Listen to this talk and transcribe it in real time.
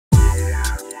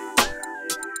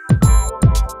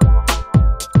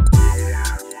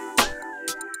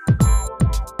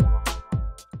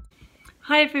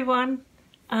Hi everyone.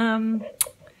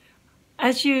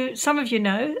 As some of you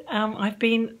know, I've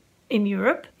been in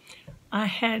Europe. I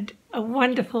had a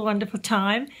wonderful, wonderful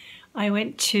time. I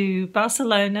went to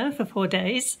Barcelona for 4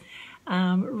 days,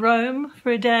 Rome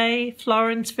for a day,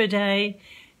 Florence for a day,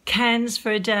 Cannes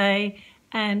for a day,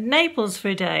 and Naples for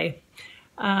a day.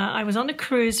 I was on a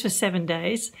cruise for 7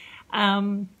 days.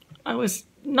 I was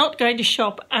not going to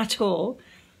shop at all.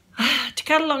 To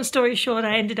cut a long story short,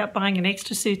 I ended up buying an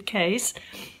extra suitcase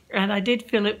and I did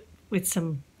fill it with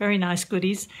some very nice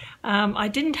goodies. I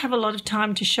didn't have a lot of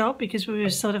time to shop because we were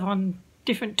sort of on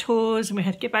different tours and we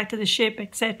had to get back to the ship,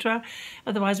 etc.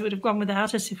 Otherwise it would have gone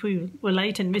without us if we were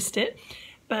late and missed it.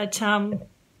 But oh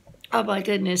my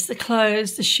goodness, the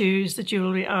clothes, the shoes, the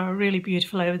jewellery are really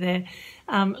beautiful over there.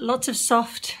 Lots of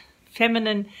soft,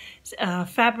 feminine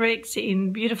fabrics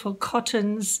in beautiful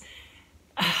cottons,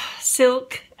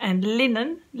 silk and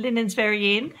linen. Linen's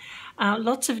very in.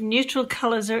 Lots of neutral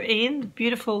colours are in.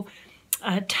 Beautiful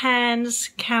tans,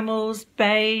 camels,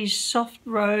 beige, soft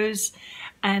rose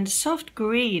and soft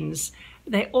greens.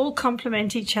 They all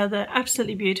complement each other.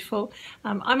 Absolutely beautiful.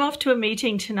 I'm off to a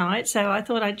meeting tonight, so I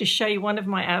thought I'd just show you one of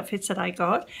my outfits that I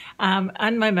got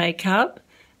and my makeup,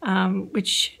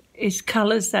 which is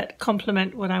colours that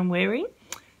complement what I'm wearing.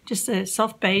 Just the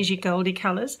soft beigey goldy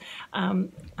colours. I'll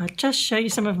just show you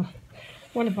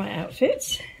one of my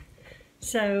outfits.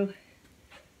 So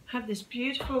I have this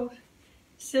beautiful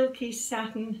silky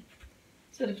satin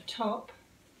sort of top,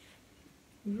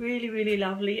 really, really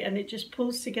lovely, and it just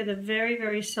pulls together very,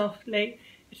 very softly.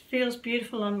 It feels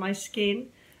beautiful on my skin.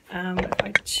 If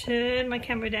I turn my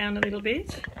camera down a little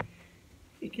bit,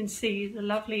 you can see the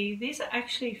lovely, these are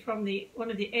actually from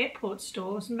one of the airport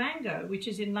stores, Mango, which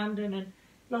is in London and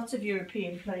lots of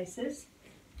European places.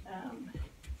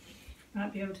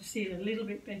 Might be able to see it a little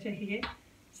bit better here.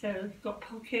 So it's got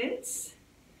pockets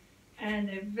and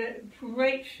a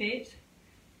great fit,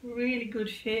 really good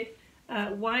fit,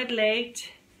 wide-legged,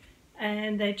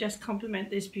 and they just complement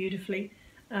this beautifully.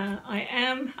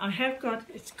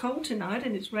 It's cold tonight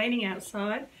and it's raining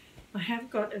outside. I have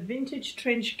got a vintage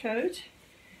trench coat.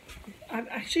 I've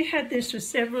actually had this for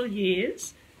several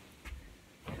years.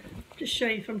 Just show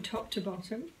you from top to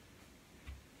bottom.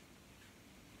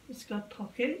 It's got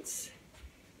pockets,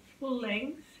 full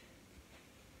length,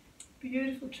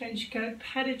 beautiful trench coat,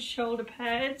 padded shoulder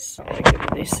pads. Oh, look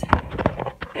at this.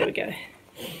 There we go.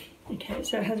 Okay,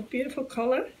 so it has a beautiful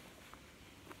collar,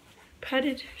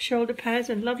 padded shoulder pads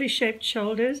and lovely shaped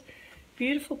shoulders,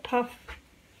 beautiful puff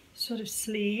sort of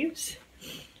sleeves,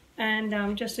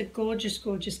 and just a gorgeous,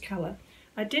 gorgeous colour.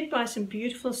 I did buy some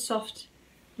beautiful soft,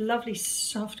 lovely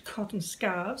soft cotton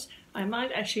scarves. I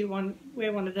might actually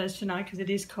wear one of those tonight because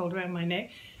it is cold around my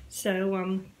neck.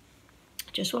 So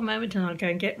just one moment and I'll go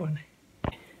and get one.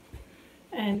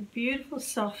 And beautiful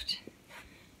soft,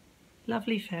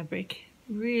 lovely fabric,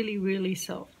 really, really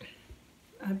soft.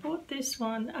 I bought this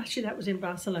one, actually that was in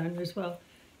Barcelona as well.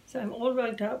 So I'm all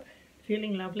rugged up,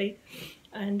 feeling lovely,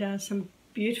 and some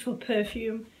beautiful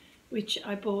perfume which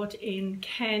I bought in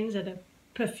Cannes at a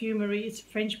perfumery. It's a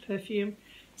French perfume.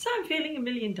 So I'm feeling $1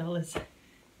 million.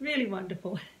 Really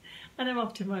wonderful. And I'm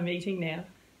off to my meeting now.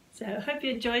 So I hope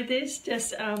you enjoyed this.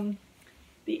 Just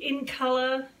the in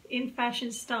colour, in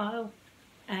fashion style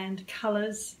and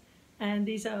colours. And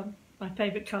these are my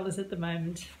favourite colours at the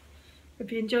moment.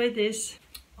 Hope you enjoyed this.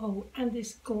 Oh, and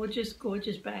this gorgeous,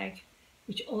 gorgeous bag,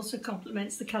 which also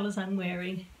complements the colours I'm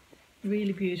wearing.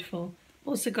 Really beautiful.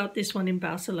 Also got this one in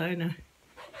Barcelona,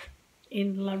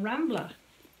 in La Rambla.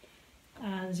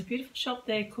 There's a beautiful shop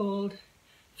there called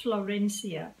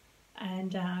Florencia,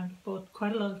 and I bought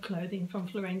quite a lot of clothing from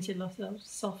Florencia, lots of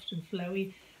soft and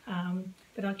flowy,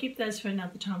 but I'll keep those for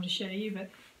another time to show you. But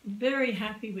I'm very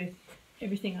happy with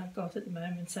everything I've got at the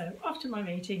moment, so off to my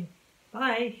meeting.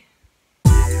 Bye.